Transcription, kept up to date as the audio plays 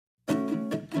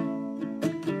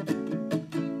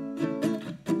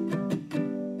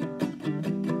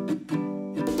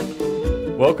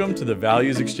Welcome to the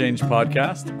Values Exchange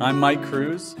podcast. I'm Mike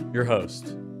Cruz, your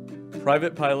host,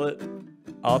 private pilot,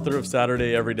 author of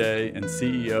Saturday Every Day, and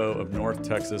CEO of North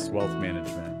Texas Wealth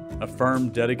Management, a firm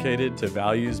dedicated to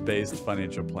values-based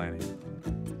financial planning.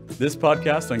 This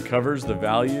podcast uncovers the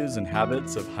values and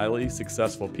habits of highly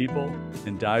successful people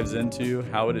and dives into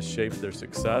how it has shaped their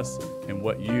success and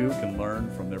what you can learn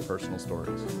from their personal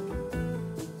stories.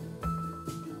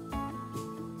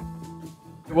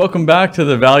 Welcome back to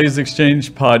the Values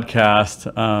Exchange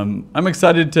podcast. I'm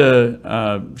excited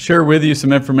to share with you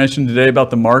some information today about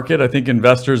the market. I think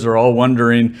investors are all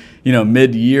wondering,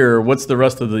 mid-year, what's the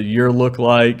rest of the year look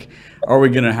like? Are we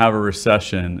going to have a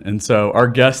recession? And so our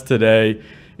guest today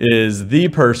is the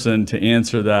person to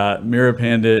answer that. Meera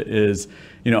Pandit is,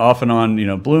 often on,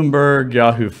 Bloomberg,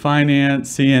 Yahoo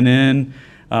Finance, CNN,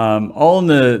 all in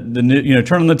the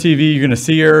turn on the TV, you're going to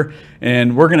see her,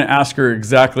 and we're going to ask her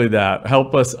exactly that.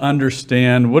 Help us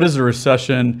understand, what is a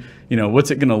recession? What's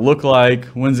it going to look like?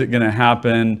 When's it going to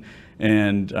happen?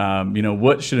 And,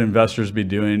 what should investors be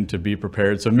doing to be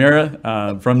prepared? So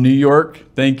Meera, from New York,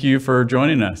 thank you for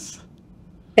joining us.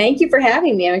 Thank you for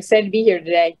having me. I'm excited to be here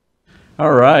today.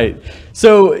 All right.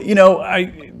 So,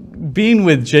 being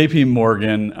with JP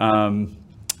Morgan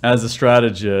as a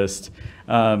strategist,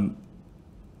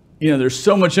 there's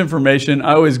so much information.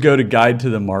 I always go to Guide to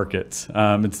the Markets.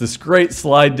 It's this great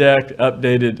slide deck,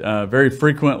 updated very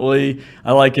frequently.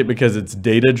 I like it because it's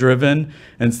data-driven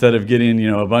instead of getting,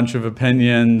 a bunch of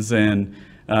opinions, and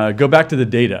go back to the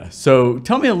data. So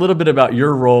tell me a little bit about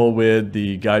your role with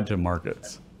the Guide to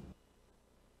Markets.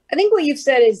 I think what you've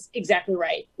said is exactly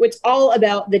right. It's all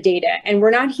about the data, and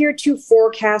we're not here to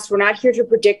forecast. We're not here to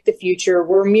predict the future.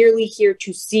 We're merely here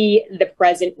to see the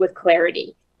present with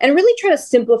clarity and really try to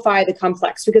simplify the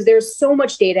complex, because there's so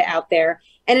much data out there.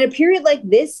 And in a period like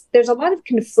this, there's a lot of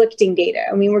conflicting data.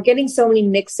 I mean, we're getting so many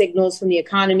mixed signals from the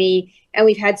economy, and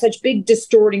we've had such big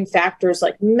distorting factors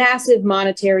like massive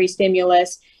monetary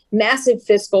stimulus, massive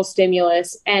fiscal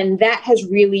stimulus, and that has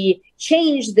really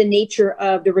changed the nature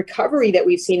of the recovery that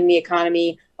we've seen in the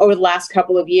economy over the last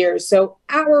couple of years. So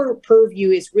our purview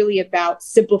is really about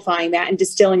simplifying that and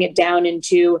distilling it down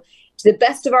into, to the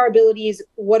best of our abilities,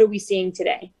 what are we seeing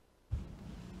today?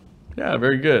 Yeah,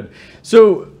 very good.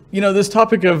 So, this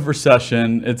topic of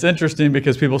recession, it's interesting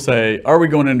because people say, are we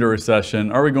going into a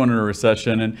recession? Are we going into a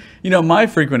recession? And, my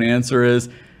frequent answer is,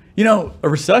 a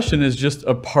recession is just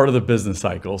a part of the business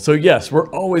cycle. So yes, we're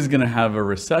always going to have a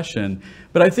recession.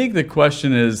 But I think the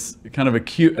question is kind of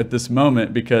acute at this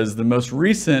moment because the most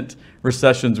recent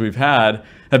recessions we've had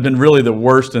have been really the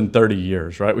worst in 30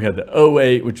 years, right? We had the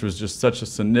 '08, which was just such a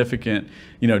significant,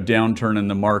 downturn in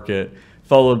the market,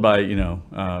 followed by,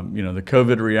 the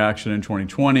COVID reaction in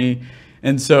 2020.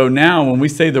 And so now when we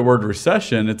say the word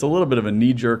recession, it's a little bit of a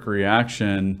knee-jerk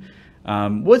reaction.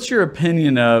 What's your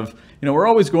opinion of, we're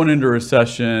always going into a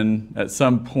recession at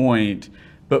some point,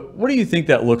 but what do you think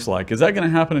that looks like? Is that going to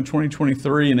happen in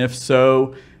 2023? And if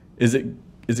so, is it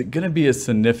going to be as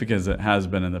significant as it has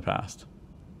been in the past?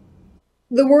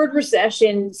 The word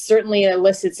recession certainly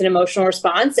elicits an emotional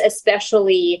response,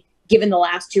 especially given the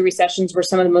last two recessions were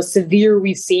some of the most severe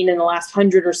we've seen in the last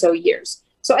 100 or so years.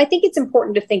 So I think it's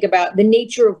important to think about the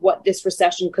nature of what this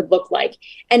recession could look like.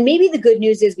 And maybe the good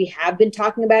news is we have been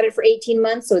talking about it for 18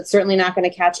 months, so it's certainly not going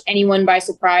to catch anyone by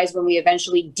surprise when we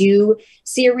eventually do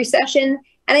see a recession.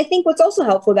 And I think what's also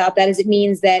helpful about that is it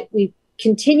means that we've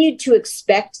continued to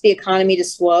expect the economy to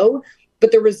slow,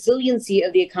 but the resiliency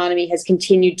of the economy has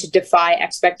continued to defy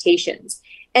expectations.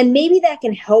 And maybe that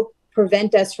can help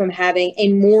prevent us from having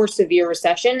a more severe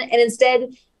recession. And instead,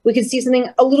 we could see something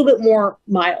a little bit more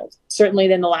mild, certainly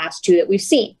than the last two that we've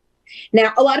seen.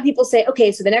 Now, a lot of people say,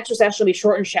 okay, so the next recession will be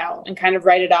short and shallow and kind of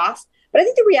write it off. But I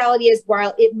think the reality is,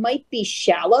 while it might be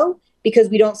shallow because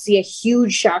we don't see a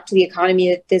huge shock to the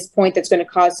economy at this point that's going to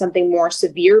cause something more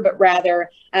severe, but rather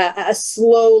a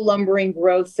slow lumbering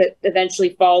growth that eventually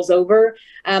falls over,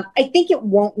 I think it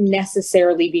won't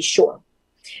necessarily be short.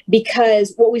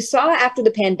 Because what we saw after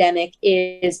the pandemic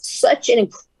is such an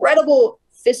incredible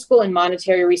fiscal and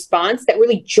monetary response that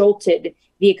really jolted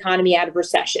the economy out of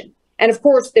recession. And of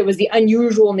course, there was the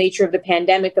unusual nature of the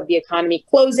pandemic, of the economy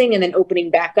closing and then opening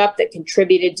back up, that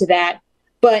contributed to that.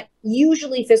 But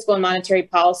usually fiscal and monetary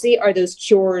policy are those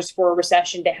cures for a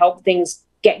recession to help things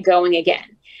get going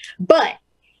again. But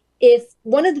if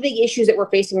one of the big issues that we're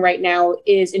facing right now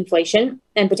is inflation,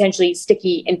 and potentially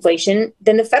sticky inflation,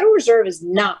 then the Federal Reserve is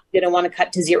not going to want to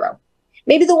cut to zero.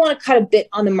 Maybe they'll want to cut a bit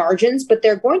on the margins, but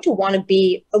they're going to want to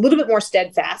be a little bit more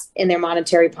steadfast in their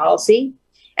monetary policy.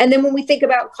 And then when we think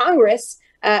about Congress,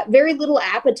 very little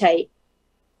appetite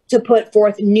to put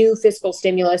forth new fiscal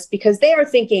stimulus because they are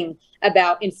thinking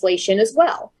about inflation as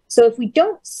well. So if we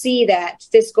don't see that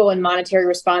fiscal and monetary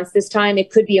response this time,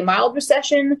 it could be a mild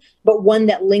recession, but one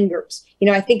that lingers.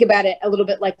 I think about it a little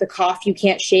bit like the cough you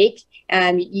can't shake.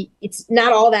 It's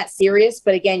not all that serious,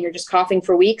 but again, you're just coughing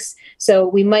for weeks. So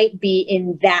we might be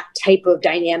in that type of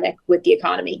dynamic with the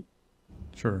economy.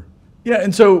 Sure. Yeah.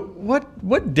 And so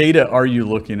what data are you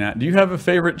looking at? Do you have a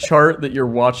favorite chart that you're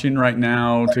watching right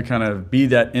now to kind of be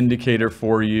that indicator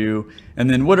for you? And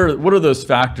then what are those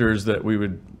factors that we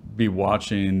would be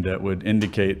watching that would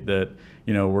indicate that,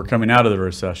 we're coming out of the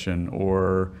recession,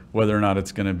 or whether or not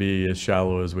it's going to be as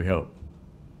shallow as we hope?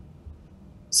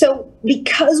 So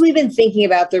because we've been thinking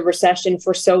about the recession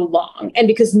for so long, and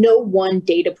because no one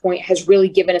data point has really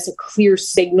given us a clear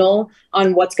signal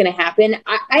on what's going to happen,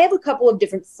 I have a couple of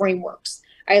different frameworks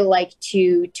I like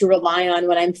to rely on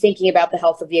when I'm thinking about the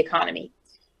health of the economy.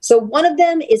 So one of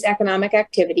them is economic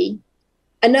activity.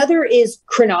 Another is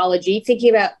chronology,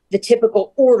 thinking about the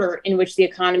typical order in which the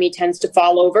economy tends to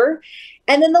fall over.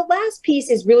 And then the last piece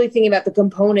is really thinking about the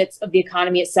components of the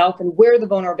economy itself and where the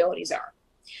vulnerabilities are.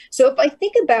 So if I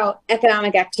think about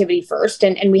economic activity first,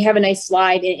 and we have a nice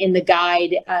slide in the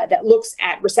guide that looks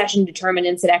at recession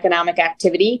determinants and economic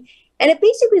activity, and it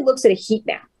basically looks at a heat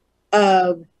map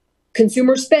of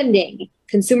consumer spending,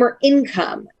 consumer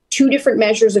income, two different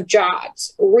measures of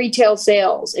jobs, retail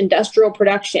sales, industrial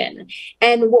production.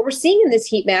 And what we're seeing in this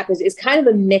heat map is kind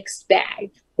of a mixed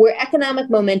bag, where economic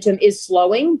momentum is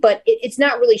slowing, but it's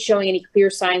not really showing any clear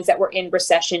signs that we're in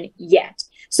recession yet.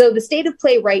 So the state of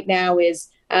play right now is,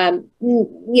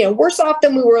 worse off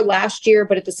than we were last year,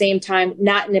 but at the same time,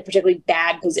 not in a particularly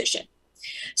bad position.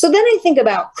 So then I think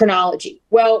about chronology.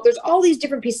 Well, there's all these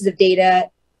different pieces of data.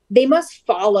 They must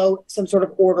follow some sort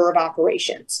of order of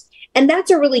operations. And that's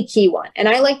a really key one. And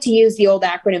I like to use the old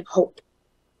acronym HOPE.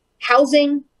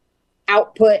 Housing,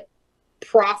 output,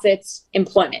 profits,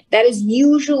 employment. That is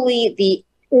usually the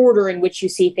order in which you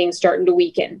see things starting to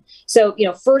weaken. So,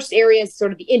 first area is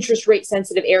sort of the interest rate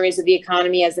sensitive areas of the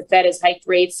economy as the Fed has hiked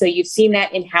rates. So you've seen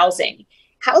that in housing.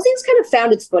 Housing's kind of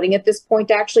found its footing at this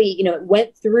point, actually. It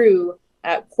went through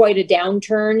quite a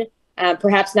downturn,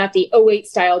 perhaps not the '08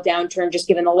 style downturn, just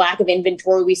given the lack of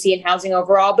inventory we see in housing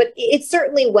overall, but it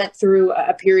certainly went through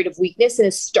a period of weakness and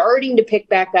is starting to pick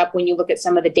back up when you look at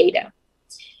some of the data.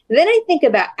 Then I think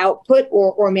about output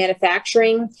or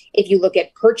manufacturing. If you look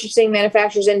at purchasing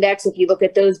manufacturers index, if you look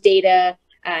at those data,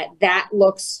 that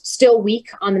looks still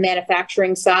weak on the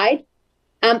manufacturing side.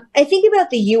 I think about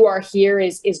the UR here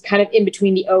is kind of in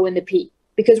between the O and the P,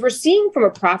 because we're seeing from a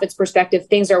profits perspective,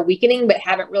 things are weakening, but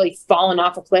haven't really fallen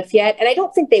off a cliff yet. And I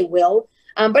don't think they will,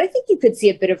 but I think you could see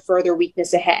a bit of further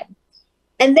weakness ahead.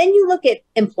 And then you look at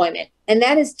employment, and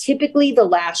that is typically the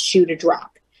last shoe to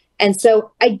drop. And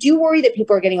so I do worry that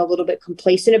people are getting a little bit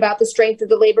complacent about the strength of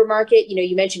the labor market.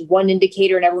 You mentioned one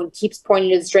indicator and everyone keeps pointing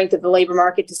to the strength of the labor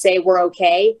market to say we're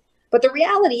okay. But the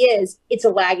reality is it's a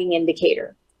lagging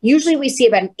indicator. Usually we see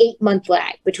about an 8-month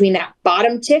lag between that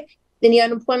bottom tick in the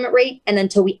unemployment rate and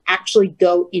until we actually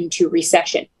go into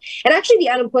recession. And actually the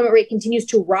unemployment rate continues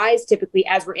to rise typically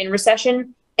as we're in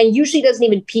recession and usually doesn't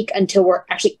even peak until we're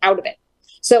actually out of it.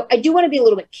 So I do want to be a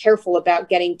little bit careful about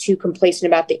getting too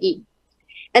complacent about the E.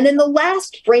 And then the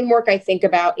last framework I think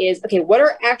about is, okay, what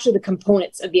are actually the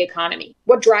components of the economy?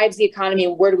 What drives the economy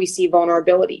and where do we see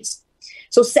vulnerabilities?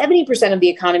 So 70% of the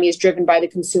economy is driven by the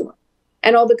consumer.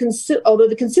 And although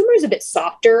the consumer is a bit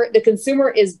softer, the consumer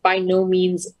is by no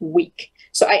means weak.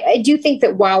 So I do think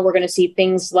that while we're going to see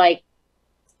things like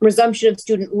resumption of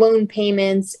student loan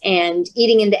payments and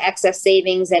eating into excess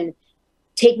savings and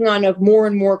taking on of more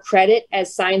and more credit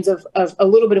as signs of a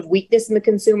little bit of weakness in the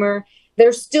consumer,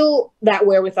 there's still that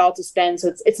wherewithal to spend.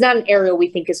 So it's not an area we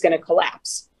think is going to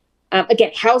collapse.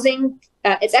 Again, housing,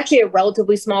 it's actually a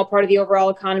relatively small part of the overall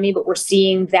economy, but we're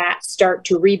seeing that start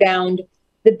to rebound.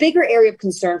 The bigger area of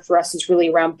concern for us is really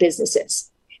around businesses,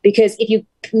 because if you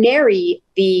marry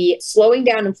the slowing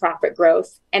down in profit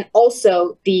growth and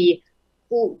also the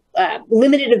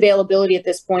limited availability at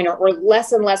this point or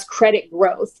less and less credit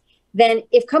growth, then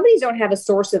if companies don't have a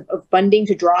source of funding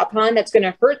to draw upon, that's going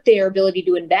to hurt their ability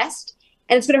to invest.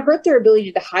 And it's going to hurt their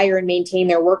ability to hire and maintain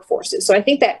their workforces. So I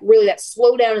think that really that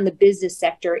slowdown in the business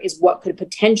sector is what could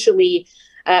potentially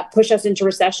push us into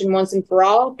recession once and for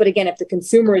all. But again, if the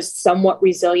consumer is somewhat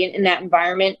resilient in that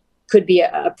environment, could be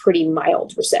a pretty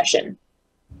mild recession.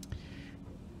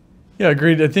 Yeah,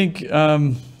 agreed. I think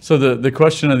so. The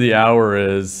question of the hour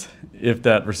is if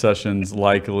that recession's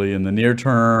likely in the near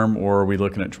term, or are we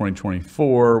looking at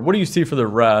 2024? What do you see for the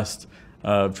rest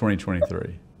of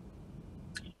 2023?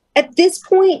 At this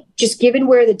point, just given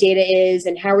where the data is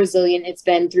and how resilient it's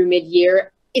been through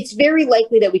mid-year, it's very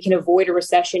likely that we can avoid a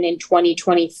recession in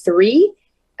 2023.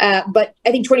 But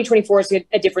I think 2024 is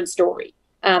a different story.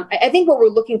 I think what we're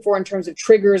looking for in terms of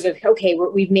triggers of, okay,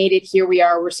 we've made it, here we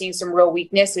are, we're seeing some real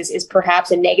weakness, is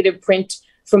perhaps a negative print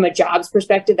from a jobs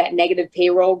perspective, that negative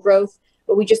payroll growth.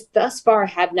 But we just thus far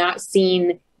have not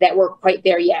seen that we're quite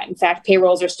there yet. In fact,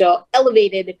 payrolls are still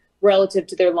elevated relative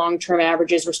to their long-term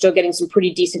averages. We're still getting some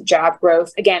pretty decent job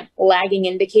growth. Again, lagging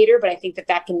indicator, but I think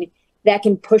that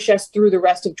can push us through the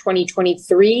rest of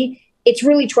 2023. It's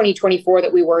really 2024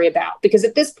 that we worry about, because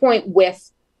at this point,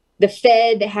 with the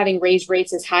Fed having raised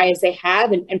rates as high as they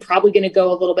have, and probably going to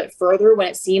go a little bit further when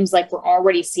it seems like we're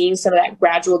already seeing some of that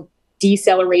gradual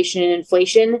deceleration in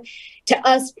inflation, to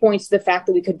us points to the fact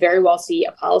that we could very well see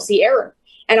a policy error.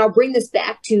 And I'll bring this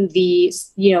back to the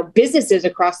businesses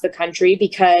across the country,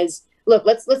 because look,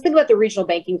 let's think about the regional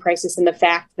banking crisis and the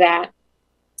fact that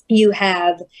you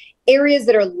have areas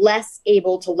that are less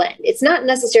able to lend. It's not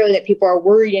necessarily that people are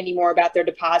worried anymore about their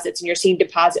deposits and you're seeing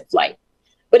deposit flight.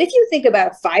 But if you think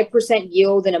about 5%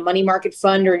 yield in a money market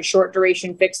fund or in short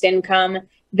duration fixed income,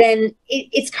 then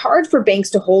it's hard for banks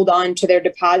to hold on to their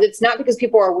deposits, not because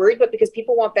people are worried, but because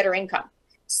people want better income.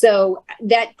 So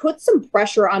that puts some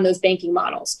pressure on those banking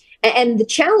models. And the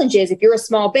challenge is, if you're a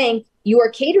small bank, you are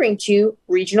catering to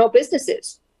regional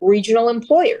businesses, regional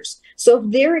employers. So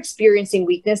if they're experiencing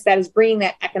weakness, that is bringing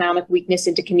that economic weakness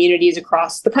into communities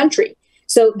across the country.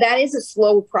 So that is a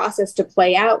slow process to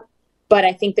play out. But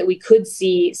I think that we could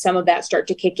see some of that start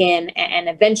to kick in and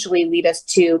eventually lead us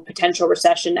to potential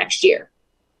recession next year.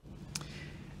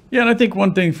 Yeah, and I think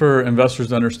one thing for investors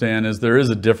to understand is there is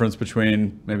a difference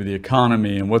between maybe the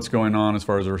economy and what's going on as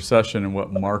far as a recession and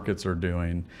what markets are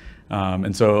doing.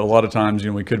 And so a lot of times,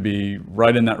 we could be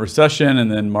right in that recession,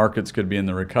 and then markets could be in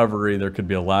the recovery. There could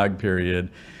be a lag period.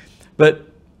 But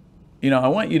I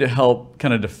want you to help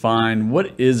kind of define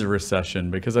what is a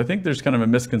recession, because I think there's kind of a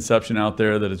misconception out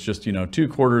there that it's just 2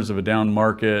 quarters of a down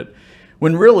market,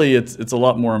 when really it's a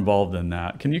lot more involved than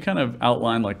that. Can you kind of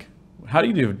outline, how do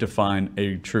you define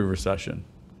a true recession?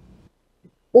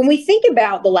 When we think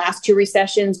about the last 2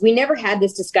 recessions, we never had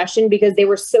this discussion because they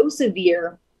were so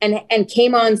severe and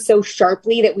came on so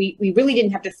sharply that we really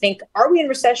didn't have to think, are we in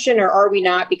recession or are we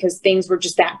not, because things were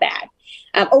just that bad.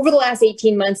 Over the last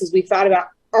 18 months, as we've thought about,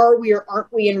 are we or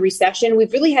aren't we in recession,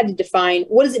 we've really had to define,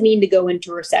 what does it mean to go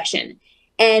into recession?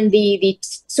 And the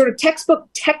sort of textbook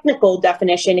technical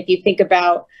definition, if you think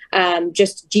about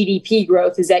just GDP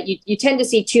growth, is that you tend to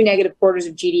see 2 negative quarters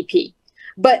of GDP.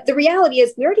 But the reality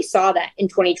is, we already saw that in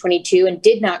 2022 and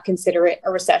did not consider it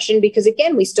a recession, because,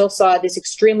 again, we still saw this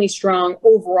extremely strong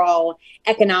overall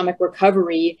economic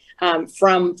recovery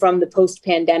from the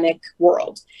post-pandemic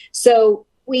world. So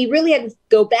we really had to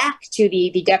go back to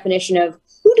the definition of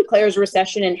who declares a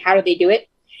recession and how do they do it.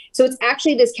 So it's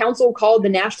actually this council called the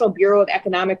National Bureau of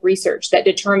Economic Research that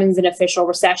determines an official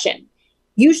recession.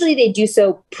 Usually they do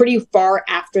so pretty far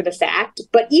after the fact,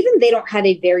 but even they don't have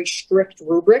a very strict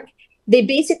rubric. They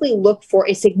basically look for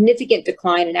a significant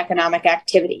decline in economic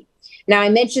activity. Now, I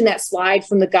mentioned that slide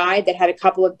from the guide that had a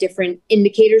couple of different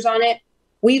indicators on it.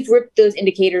 We've ripped those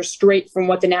indicators straight from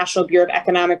what the National Bureau of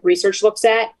Economic Research looks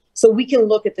at. So we can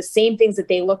look at the same things that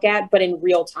they look at, but in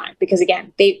real time, because,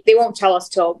 again, they won't tell us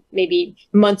till maybe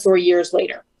months or years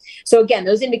later. So again,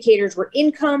 those indicators were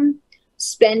income,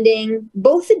 spending,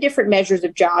 both the different measures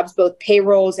of jobs, both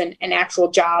payrolls and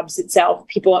actual jobs itself,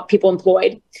 people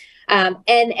employed, and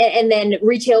then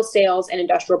retail sales and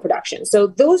industrial production. So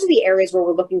those are the areas where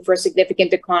we're looking for a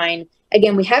significant decline.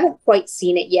 Again, we haven't quite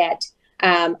seen it yet.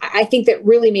 I think that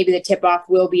really maybe the tip-off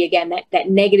will be, again, that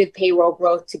negative payroll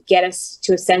growth to get us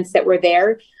to a sense that we're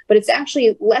there. But it's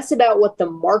actually less about what the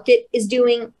market is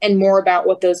doing and more about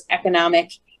what those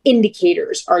economic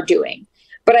indicators are doing.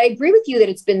 But I agree with you that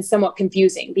it's been somewhat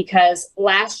confusing, because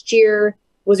last year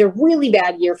was a really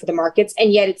bad year for the markets,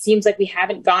 and yet it seems like we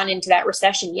haven't gone into that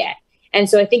recession yet. And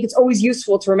so I think it's always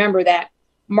useful to remember that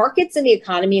markets and the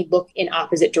economy look in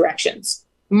opposite directions.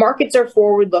 Markets are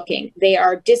forward-looking. They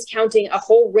are discounting a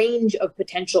whole range of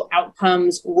potential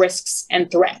outcomes, risks, and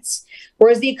threats.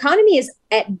 Whereas the economy is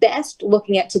at best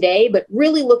looking at today, but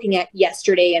really looking at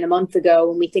yesterday and a month ago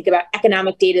when we think about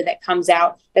economic data that comes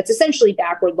out that's essentially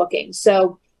backward-looking.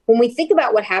 So when we think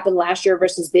about what happened last year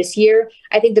versus this year,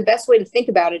 I think the best way to think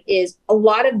about it is a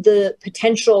lot of the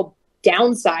potential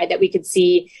downside that we could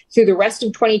see through the rest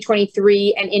of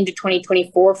 2023 and into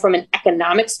 2024 from an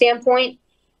economic standpoint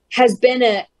has been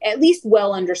at least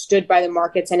well understood by the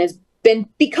markets and has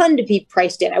begun to be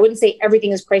priced in. I wouldn't say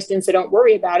everything is priced in, so don't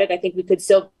worry about it. I think we could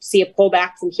still see a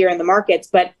pullback from here in the markets,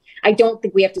 but I don't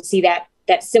think we have to see that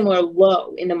similar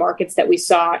low in the markets that we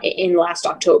saw in last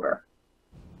October.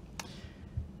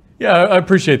 Yeah, I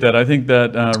appreciate that. I think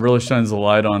that really shines a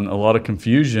light on a lot of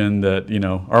confusion that,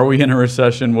 are we in a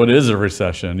recession? What is a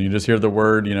recession? You just hear the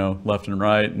word, left and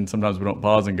right, and sometimes we don't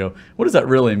pause and go, what does that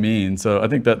really mean? So I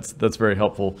think that's very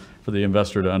helpful for the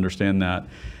investor to understand that.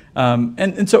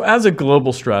 And so as a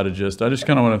global strategist, I just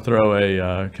kind of want to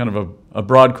throw a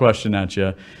broad question at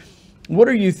you. What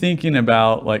are you thinking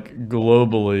about, like,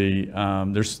 globally?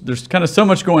 There's kind of so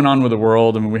much going on with the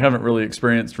world. I mean, we haven't really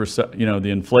experienced, the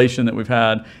inflation that we've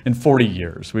had in 40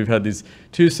 years. We've had these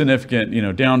two significant,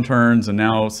 downturns, and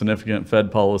now significant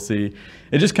Fed policy.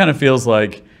 It just kind of feels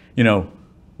like,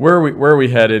 where are we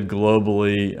headed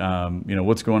globally?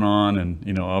 What's going on,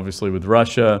 and obviously with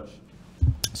Russia.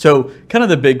 So, kind of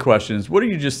the big question is, what do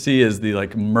you just see as the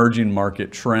emerging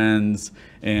market trends,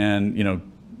 and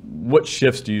what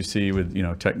shifts do you see with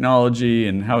technology,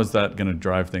 and how is that going to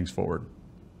drive things forward?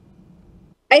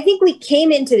 I think we came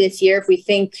into this year, if we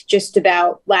think just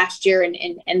about last year and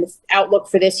the outlook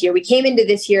for this year, we came into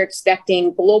this year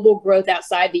expecting global growth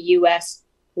outside the US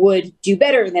would do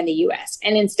better than the US.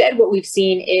 And instead, what we've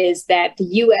seen is that the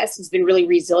US has been really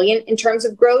resilient in terms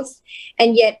of growth.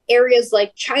 And yet areas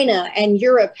like China and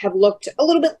Europe have looked a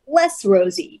little bit less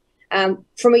rosy.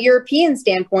 From a European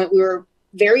standpoint, we were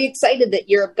very excited that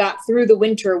Europe got through the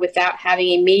winter without having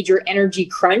a major energy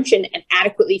crunch and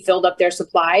adequately filled up their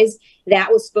supplies.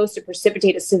 That was supposed to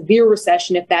precipitate a severe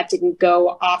recession if that didn't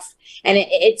go off. And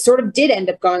it sort of did end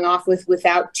up going off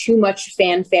without too much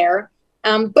fanfare.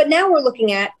 But now we're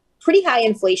looking at pretty high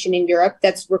inflation in Europe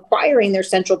that's requiring their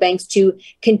central banks to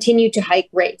continue to hike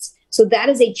rates. So that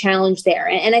is a challenge there.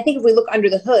 And I think if we look under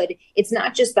the hood, it's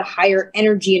not just the higher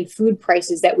energy and food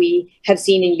prices that we have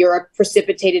seen in Europe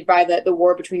precipitated by the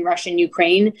war between Russia and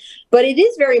Ukraine, but it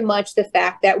is very much the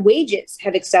fact that wages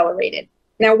have accelerated.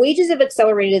 Now, wages have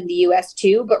accelerated in the US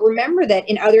too, but remember that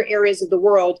in other areas of the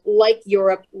world, like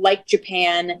Europe, like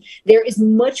Japan, there is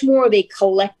much more of a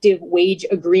collective wage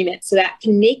agreement. So that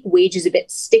can make wages a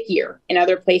bit stickier in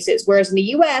other places. Whereas in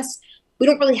the US, we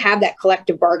don't really have that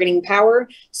collective bargaining power.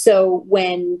 So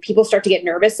when people start to get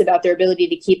nervous about their ability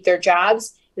to keep their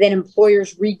jobs, then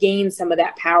employers regain some of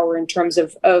that power in terms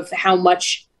of how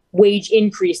much wage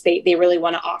increase they really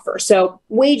want to offer. So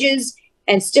wages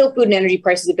and still food and energy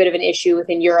prices a bit of an issue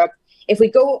within Europe. If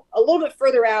we go a little bit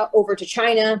further out over to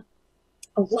China,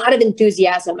 a lot of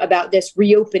enthusiasm about this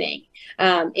reopening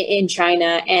in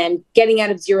China and getting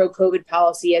out of zero COVID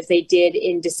policy as they did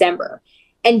in December.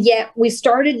 And yet we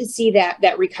started to see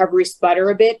that recovery sputter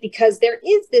a bit because there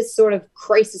is this sort of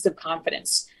crisis of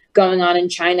confidence going on in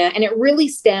China. And it really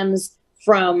stems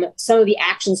from some of the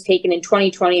actions taken in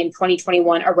 2020 and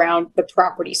 2021 around the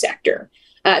property sector.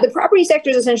 The property sector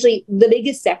is essentially the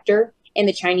biggest sector in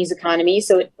the Chinese economy.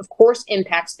 So it, of course,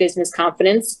 impacts business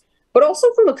confidence, but also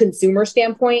from a consumer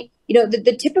standpoint,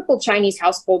 the typical Chinese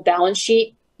household balance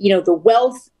sheet, the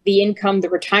wealth, the income, the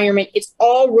retirement, it's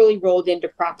all really rolled into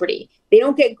property. They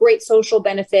don't get great social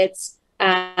benefits.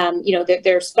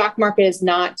 Their stock market is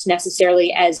not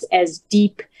necessarily as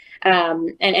deep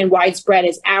and widespread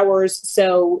as ours.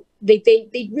 So they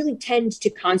really tend to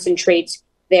concentrate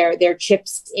their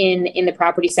chips in the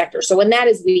property sector. So when that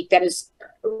is weak, that is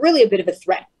really a bit of a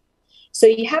threat. So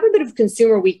you have a bit of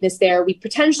consumer weakness there. We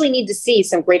potentially need to see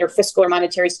some greater fiscal or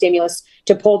monetary stimulus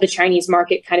to pull the Chinese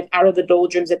market kind of out of the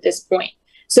doldrums at this point.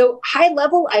 So high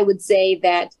level, I would say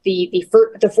that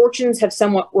the fortunes have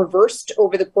somewhat reversed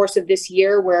over the course of this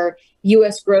year, where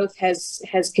U.S. growth has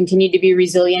continued to be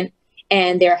resilient,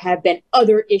 and there have been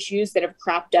other issues that have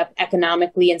cropped up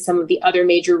economically in some of the other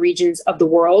major regions of the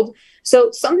world.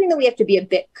 So something that we have to be a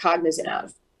bit cognizant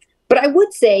of. But I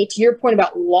would say, to your point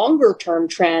about longer term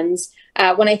trends,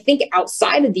 when I think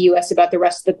outside of the US about the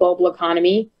rest of the global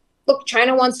economy, look,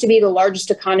 China wants to be the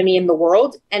largest economy in the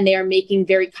world, and they are making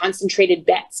very concentrated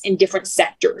bets in different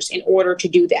sectors in order to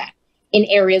do that, in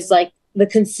areas like the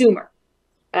consumer,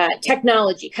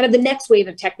 technology, kind of the next wave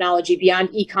of technology beyond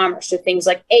e-commerce, so things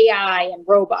like AI and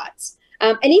robots,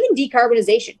 and even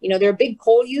decarbonization. They're a big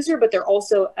coal user, but they're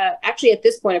also actually at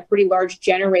this point a pretty large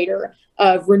generator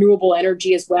of renewable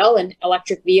energy as well, and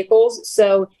electric vehicles.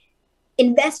 So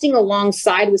investing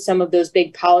alongside with some of those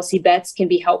big policy bets can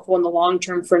be helpful in the long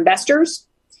term for investors.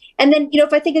 And then,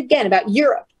 if I think again about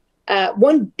Europe,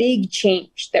 one big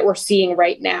change that we're seeing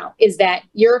right now is that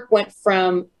Europe went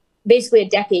from basically a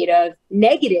decade of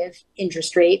negative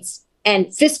interest rates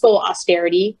and fiscal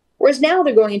austerity, whereas now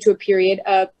they're going into a period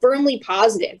of firmly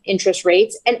positive interest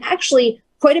rates and actually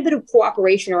quite a bit of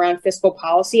cooperation around fiscal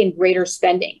policy and greater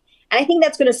spending. And I think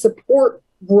that's going to support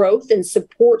growth and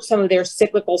support some of their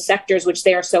cyclical sectors, which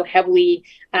they are so heavily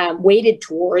weighted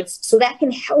towards. So that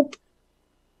can help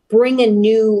bring a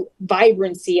new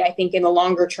vibrancy, I think, in the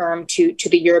longer term to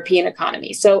the European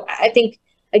economy. So I think,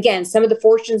 again, some of the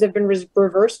fortunes have been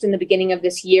reversed in the beginning of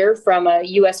this year from a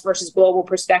US versus global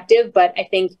perspective. But I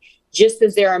think just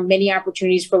as there are many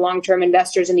opportunities for long-term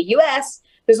investors in the US,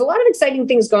 there's a lot of exciting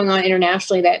things going on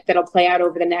internationally that'll play out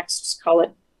over the next, call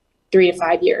it 3 to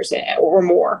 5 years or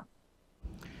more.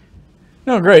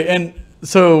 No, great. And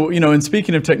so, in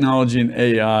speaking of technology and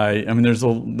AI, I mean, there's a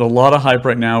lot of hype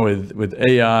right now with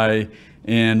AI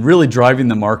and really driving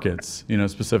the markets,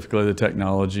 specifically the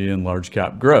technology and large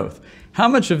cap growth. How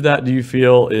much of that do you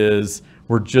feel is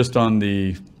we're just on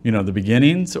the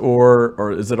beginnings,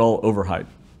 or is it all overhyped?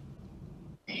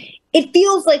 It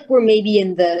feels like we're maybe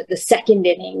in the second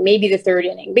inning, maybe the third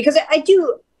inning, because I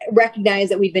do recognize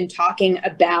that we've been talking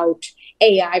about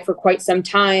AI for quite some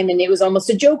time, and it was almost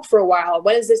a joke for a while.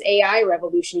 When is this AI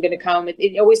revolution going to come?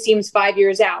 It always seems 5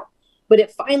 years out, but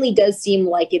it finally does seem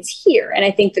like it's here. And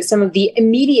I think that some of the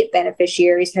immediate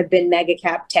beneficiaries have been mega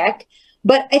cap tech.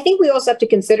 But I think we also have to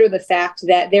consider the fact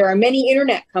that there are many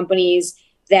internet companies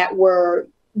that were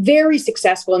very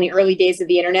successful in the early days of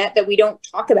the internet that we don't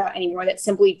talk about anymore, that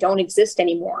simply don't exist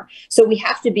anymore. So we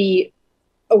have to be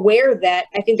aware that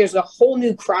I think there's a whole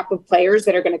new crop of players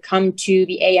that are going to come to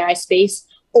the AI space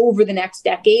over the next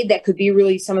decade that could be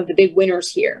really some of the big winners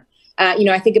here.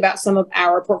 I think about some of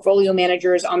our portfolio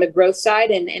managers on the growth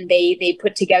side, and they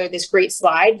put together this great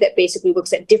slide that basically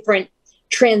looks at different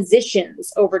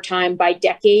transitions over time by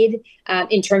decade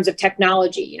in terms of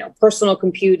technology, personal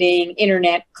computing,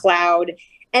 internet, cloud,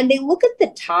 and they look at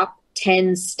the top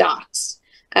 10 stocks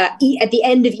at the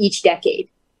end of each decade.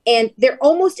 And they're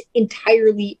almost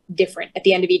entirely different at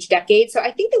the end of each decade. So I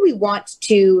think that we want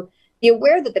to be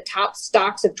aware that the top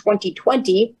stocks of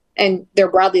 2020, and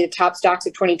they're broadly the top stocks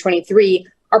of 2023,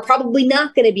 are probably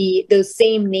not going to be those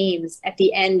same names at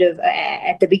the end of,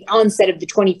 at the onset of the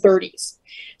 2030s.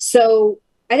 So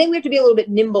I think we have to be a little bit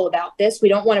nimble about this. We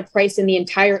don't want to price in the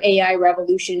entire AI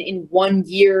revolution in 1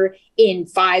 year in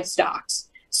 5 stocks.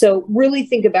 So really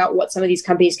think about what some of these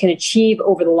companies can achieve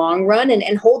over the long run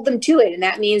and hold them to it. And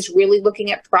that means really looking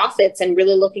at profits and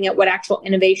really looking at what actual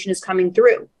innovation is coming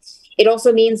through. It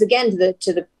also means, again,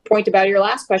 to the point about your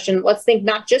last question, let's think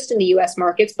not just in the US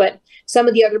markets, but some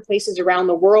of the other places around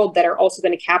the world that are also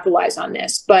going to capitalize on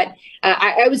this. But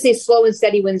I would say slow and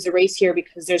steady wins the race here,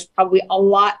 because there's probably a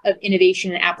lot of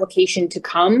innovation and application to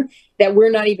come that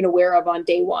we're not even aware of on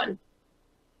day one.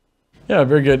 Yeah,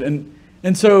 very good.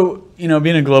 And so,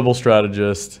 being a global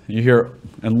strategist, you hear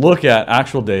and look at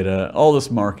actual data, all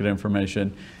this market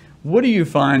information. What do you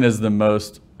find as the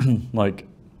most, like,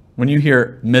 when you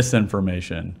hear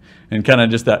misinformation and kind of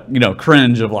just that,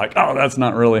 cringe of like, oh, that's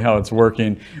not really how it's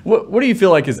working? What do you feel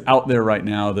like is out there right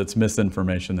now that's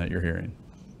misinformation that you're hearing?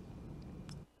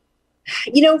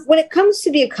 When it comes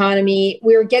to the economy,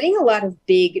 we're getting a lot of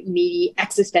big, meaty,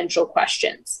 existential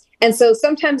questions. And so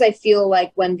sometimes I feel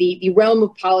like when the realm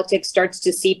of politics starts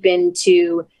to seep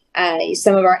into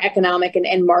some of our economic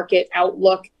and market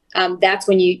outlook, that's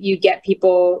when you get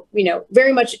people,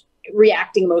 very much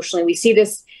reacting emotionally. We see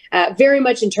this very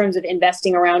much in terms of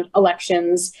investing around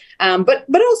elections, but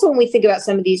also when we think about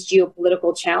some of these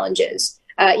geopolitical challenges.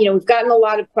 We've gotten a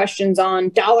lot of questions on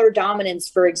dollar dominance,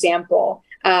 for example.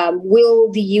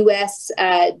 Will the U.S.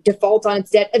 default on its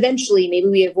debt eventually? Maybe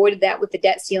we avoided that with the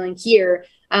debt ceiling here.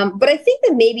 But I think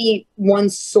that maybe one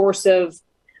source of,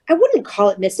 I wouldn't call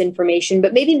it misinformation,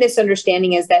 but maybe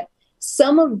misunderstanding is that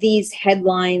some of these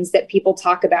headlines that people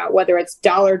talk about, whether it's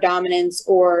dollar dominance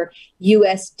or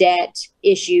U.S. debt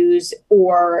issues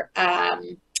or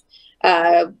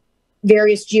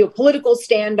various geopolitical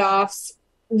standoffs,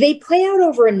 they play out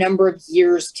over a number of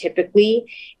years typically.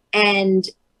 And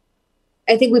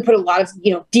I think we put a lot of,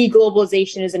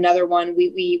 deglobalization is another one.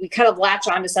 We kind of latch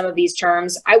onto some of these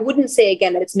terms. I wouldn't say,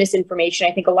 again, that it's misinformation.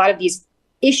 I think a lot of these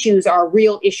issues are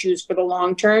real issues for the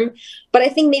long term. But I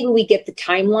think maybe we get the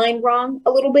timeline wrong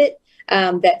a little bit,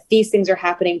 that these things are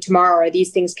happening tomorrow, or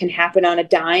these things can happen on a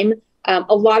dime.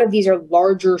 A lot of these are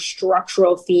larger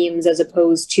structural themes as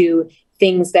opposed to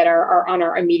things that are on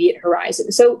our immediate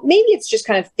horizon. So maybe it's just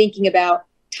kind of thinking about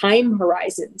time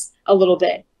horizons a little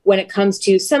bit. When it comes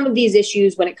to some of these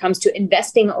issues, when it comes to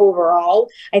investing overall,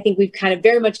 I think we've kind of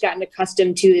very much gotten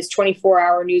accustomed to this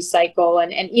 24-hour news cycle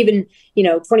and even,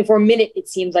 24-minute, it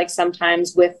seems like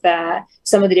sometimes with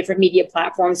some of the different media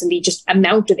platforms and the just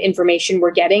amount of information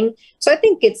we're getting. So I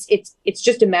think it's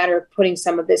just a matter of putting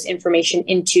some of this information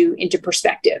into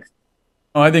perspective.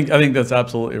 Oh, I think that's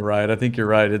absolutely right. I think you're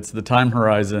right. It's the time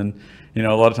horizon. A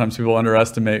lot of times people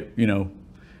underestimate,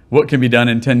 what can be done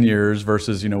in 10 years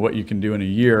versus, what you can do in a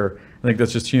year. I think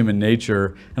that's just human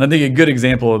nature. And I think a good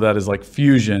example of that is like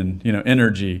fusion,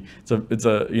 energy. It's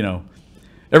a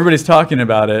everybody's talking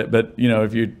about it, but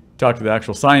if you talk to the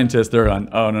actual scientists, they're on,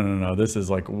 oh, no, this is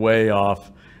like way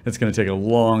off. It's going to take a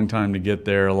long time to get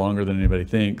there, longer than anybody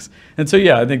thinks. And so,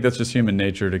 yeah, I think that's just human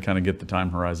nature to kind of get the time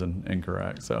horizon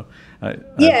incorrect. So,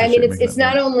 it's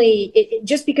not only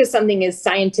just because something is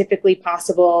scientifically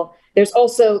possible, there's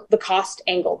also the cost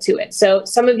angle to it. So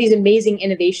some of these amazing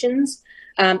innovations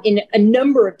in a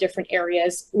number of different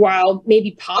areas, while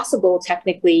maybe possible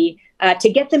technically, to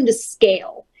get them to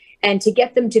scale and to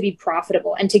get them to be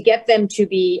profitable and to get them to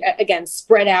be, again,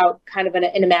 spread out kind of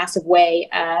in a massive way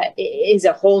is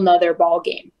a whole nother ball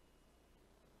game.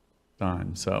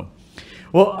 So,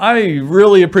 well, I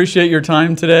really appreciate your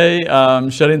time today,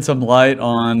 shedding some light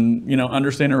on,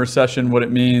 understanding a recession, what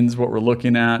it means, what we're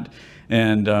looking at,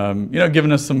 and,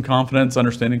 giving us some confidence,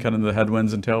 understanding kind of the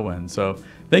headwinds and tailwinds. So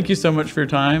thank you so much for your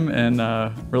time, and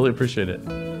really appreciate it.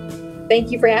 Thank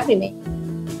you for having me.